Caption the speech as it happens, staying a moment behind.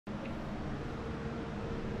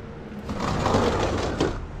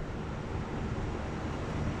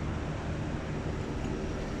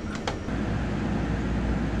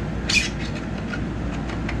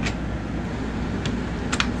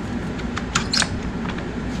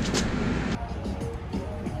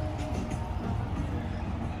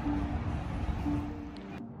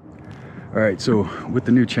Alright, so with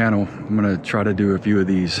the new channel, I'm gonna try to do a few of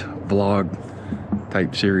these vlog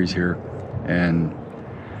type series here, and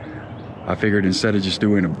I figured instead of just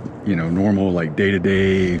doing a normal like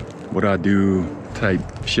day-to-day what I do type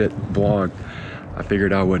shit vlog, I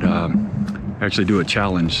figured I would actually do a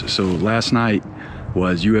challenge. So last night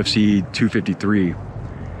was UFC 253,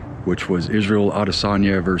 which was Israel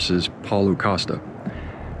Adesanya versus Paulo Costa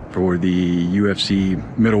for the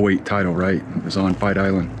UFC middleweight title, right? It was on Fight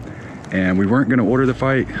Island. And we weren't gonna order the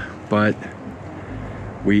fight, but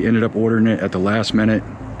we ended up ordering it at the last minute.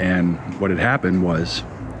 And what had happened was,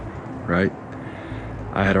 right,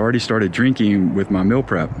 I had already started drinking with my meal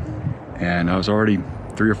prep, and I was already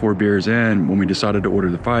 3 or 4 beers in when we decided to order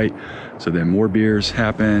the fight. So then more beers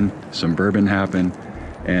happened, some bourbon happened,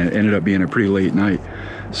 and it ended up being a pretty late night.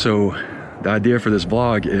 So the idea for this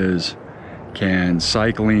vlog is, can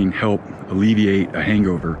cycling help alleviate a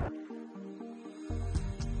hangover?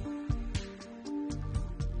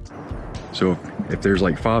 So if there's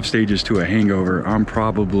like 5 stages to a hangover, I'm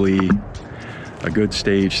probably a good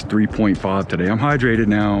stage 3.5 today. I'm hydrated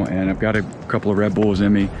now, and I've got a couple of Red Bulls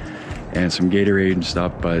in me and some Gatorade and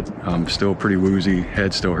stuff, but I'm still pretty woozy,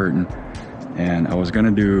 head still hurting. And I was gonna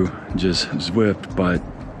do just Zwift, but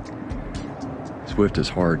Zwift is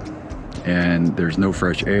hard, and there's no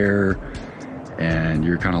fresh air, and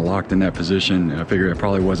you're kind of locked in that position. And I figured it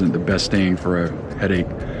probably wasn't the best thing for a headache.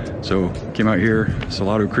 So came out here,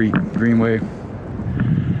 Salado Creek Greenway,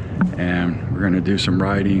 and we're gonna do some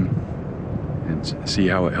riding and see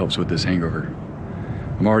how it helps with this hangover.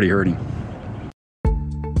 I'm already hurting.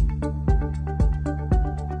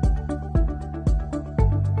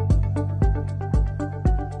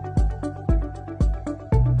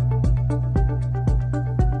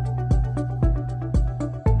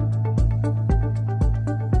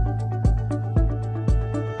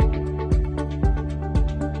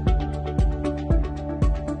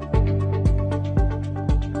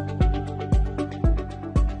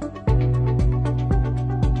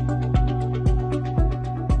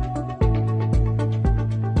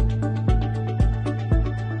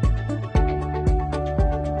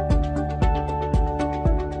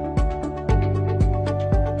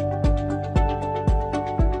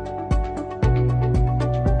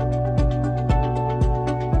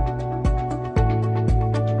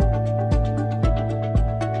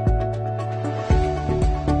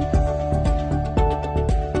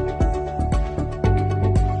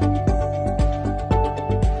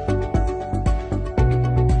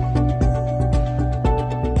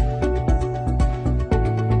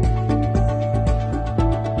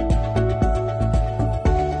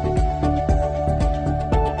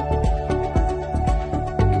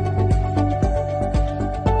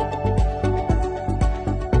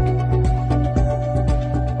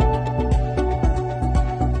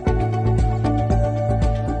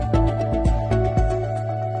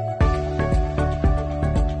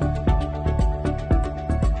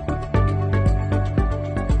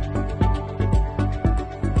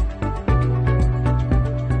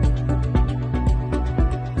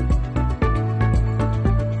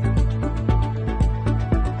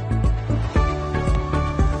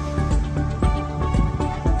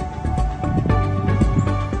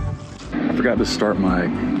 I forgot to start my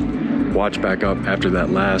watch back up after that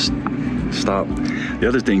last stop. The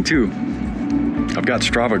other thing too, I've got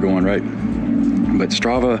Strava going, right? But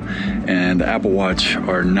Strava and the Apple Watch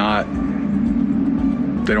are not,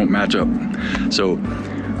 they don't match up. So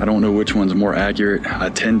I don't know which one's more accurate. I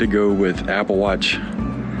tend to go with Apple Watch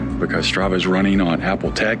because Strava is running on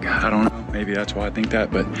Apple Tech. I don't know, maybe that's why I think that,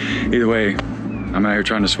 but either way, I'm out here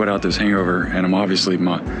trying to sweat out this hangover, and I'm obviously,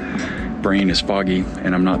 my brain is foggy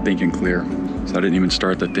and I'm not thinking clear, so I didn't even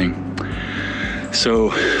start the thing. So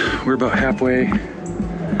we're about halfway.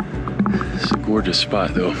 It's a gorgeous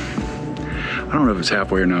spot though. I don't know if it's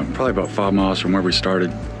halfway or not, probably about 5 miles from where we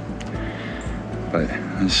started, but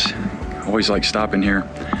I always like stopping here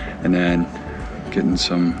and then getting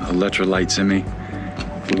some electrolytes in me,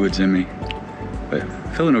 fluids in me, but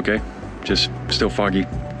feeling okay, just still foggy.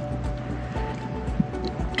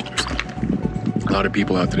 A lot of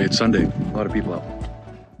people out today. It's Sunday. A lot of people out.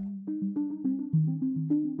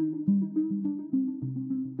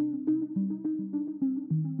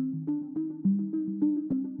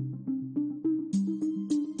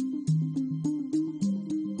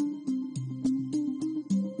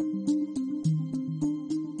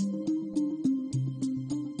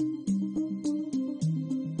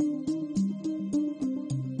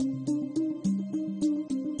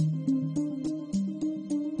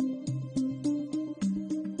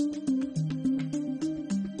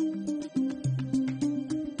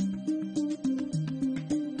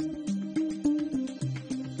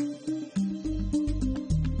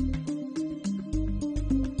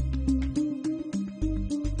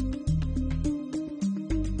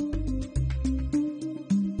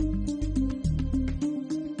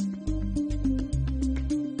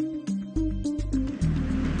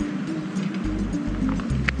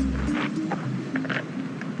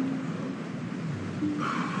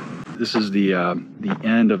 This is the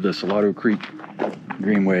end of the Salado Creek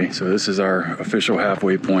Greenway. So this is our official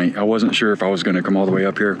halfway point. I wasn't sure if I was going to come all the way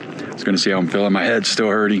up here. I was going to see how I'm feeling. My head's still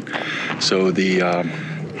hurting. So the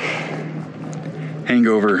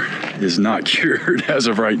hangover is not cured as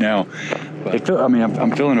of right now. But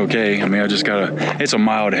I'm feeling okay. I mean, I just it's a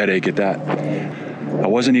mild headache at that. I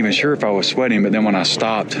wasn't even sure if I was sweating, but then when I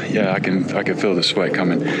stopped, yeah, I can feel the sweat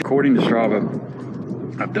coming. According to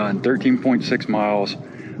Strava, I've done 13.6 miles,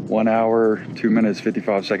 1 hour, 2 minutes,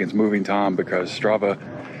 55 seconds moving time, because Strava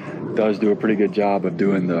does do a pretty good job of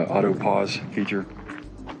doing the auto pause feature,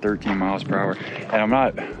 13 miles per hour. And I'm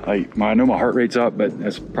not, I know my heart rate's up, but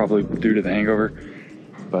that's probably due to the hangover,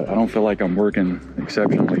 but I don't feel like I'm working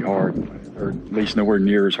exceptionally hard, or at least nowhere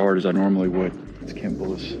near as hard as I normally would. It's Camp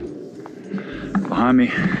Bullis behind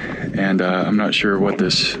me, and I'm not sure what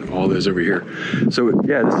this all is over here. So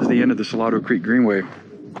yeah, this is the end of the Salado Creek Greenway,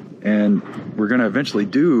 and we're gonna eventually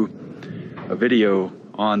do a video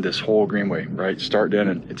on this whole greenway, right? Start to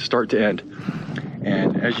end. It's start to end.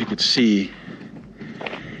 And as you can see,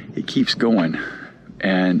 it keeps going.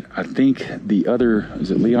 And I think the other,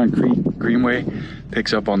 is it Leon Creek Greenway,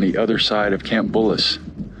 picks up on the other side of Camp Bullis,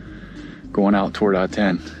 going out toward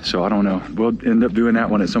I-10. So I don't know. We'll end up doing that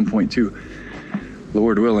one at some point too,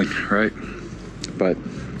 Lord willing, right? But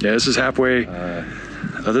yeah, this is halfway.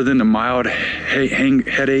 Other than the mild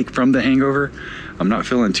headache from the hangover, I'm not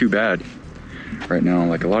feeling too bad right now.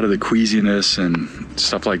 Like a lot of the queasiness and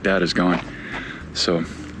stuff like that is gone. So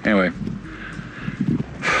anyway,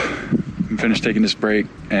 I'm finished taking this break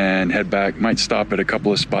and head back. Might stop at a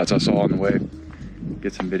couple of spots I saw on the way,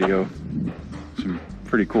 get some video, some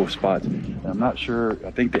pretty cool spots. And I'm not sure,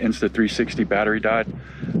 I think the Insta360 battery died,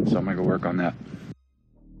 so I'm gonna go work on that.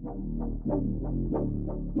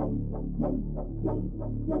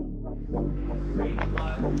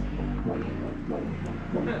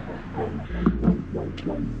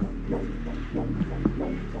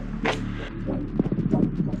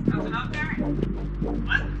 Nothing up there?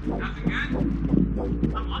 What? Nothing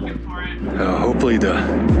good? I'm looking for it. Hopefully the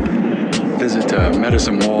visit to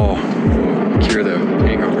Medicine Wall will cure the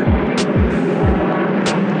hangover.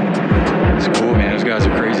 It's cool, man. Those guys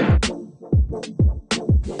are crazy.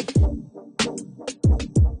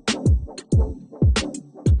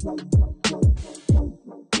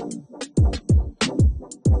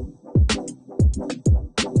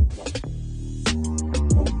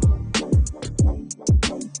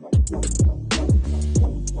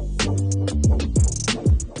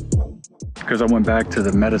 Because I went back to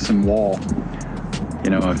the Medicine Wall, you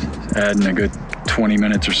know, I was adding a good 20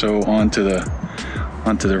 minutes or so onto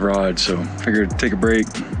the rod, so figured take a break.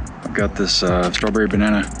 I've got this strawberry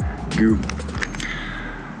banana goo,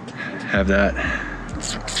 have that.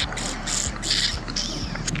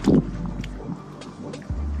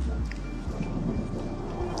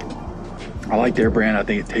 I like their brand. I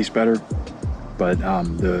think it tastes better, but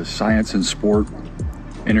the Science and Sport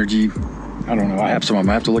Energy, I don't know, I have some of them.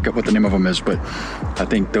 I have to look up what the name of them is, but I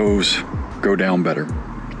think those go down better.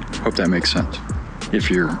 Hope that makes sense. If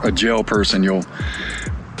you're a gel person, you'll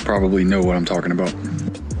probably know what I'm talking about.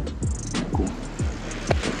 Cool.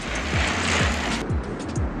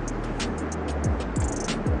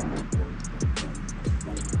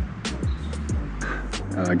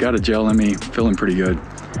 I got a gel in me, feeling pretty good.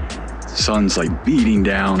 Sun's like beating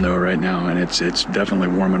down though right now, and it's definitely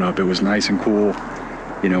warming up. It was nice and cool.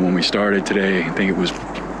 You know, when we started today, I think it was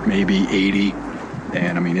maybe 80,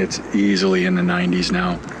 and I mean, it's easily in the 90s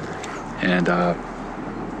now. And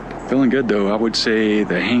feeling good though. I would say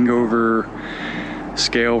the hangover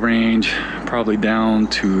scale range, probably down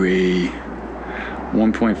to a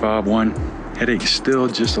 1.51. Headache still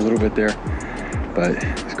just a little bit there, but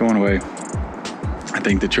it's going away. I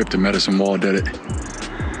think the trip to Medicine Wall did it.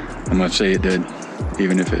 I'm gonna say it did,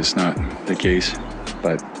 even if it's not the case.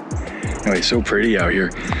 But anyway, so pretty out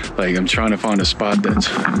here. Like, I'm trying to find a spot that's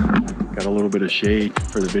got a little bit of shade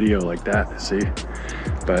for the video like that, see?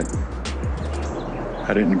 But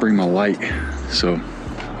I didn't bring my light, so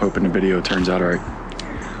hoping the video turns out all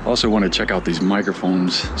right. Also want to check out these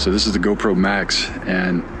microphones. So this is the GoPro Max,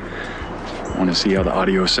 and I want to see how the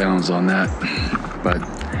audio sounds on that. But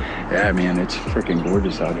yeah, man, it's freaking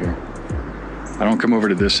gorgeous out here. I don't come over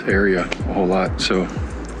to this area a whole lot, so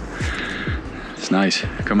it's nice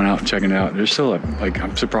coming out and checking it out. There's still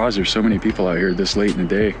I'm surprised there's so many people out here this late in the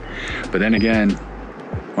day. But then again,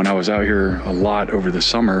 when I was out here a lot over the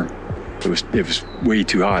summer, it was way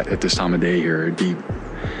too hot at this time of day here. It'd be,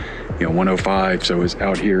 you know, 105, so it was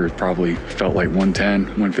out here, it probably felt like 110,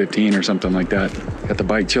 115 or something like that. Got the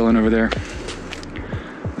bike chilling over there.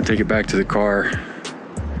 I'll take it back to the car.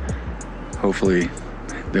 hopefully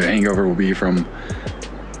the hangover will be from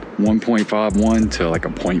 1.51 to like a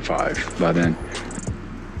 0.5 by then.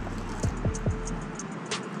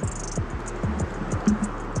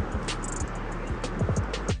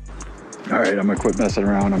 All right, I'm gonna quit messing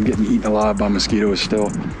around. I'm getting eaten alive by mosquitoes still.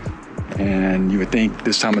 And you would think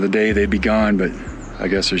this time of the day they'd be gone, but I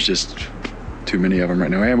guess there's just too many of them right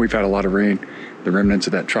now. And we've had a lot of rain, the remnants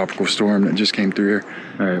of that tropical storm that just came through here.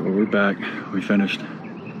 All right, well, we're back, we finished.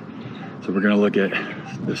 So we're gonna look at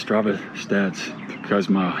the Strava stats because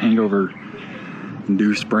my hangover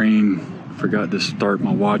induced brain forgot to start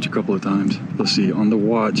my watch a couple of times. Let's see, on the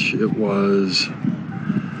watch, it was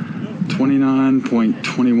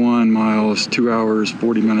 29.21 miles, 2 hours,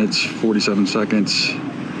 40 minutes, 47 seconds.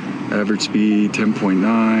 Average speed 10.9,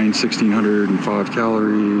 1,605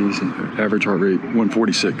 calories. Average heart rate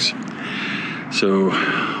 146. So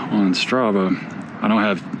on Strava, I don't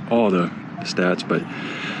have all the stats, but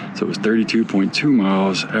so it was 32.2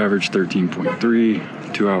 miles, average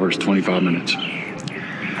 13.3, 2 hours, 25 minutes.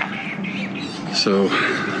 So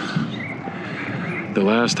the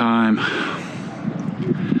last time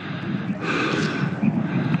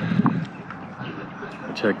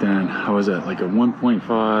checked in, I was at like a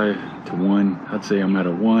 1.5 to 1. I'd say I'm at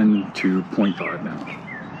a 1 to 0.5 now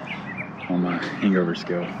on my hangover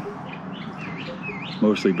scale.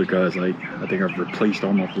 Mostly because I think I've replaced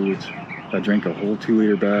all my fluids. I drank a whole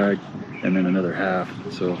 2-liter bag and then another half.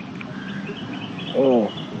 So,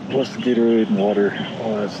 plus the Gatorade and water,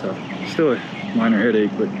 all that stuff. Still a minor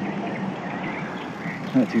headache, but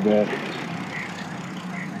not too bad.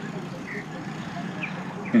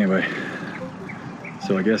 Anyway.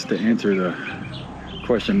 So I guess to answer the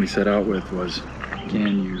question we set out with was,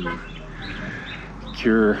 can you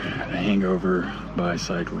cure a hangover by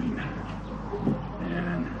cycling?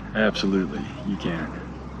 And absolutely, you can.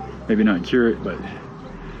 Maybe not cure it, but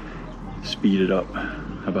speed it up.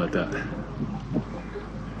 How about that?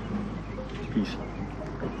 Peace.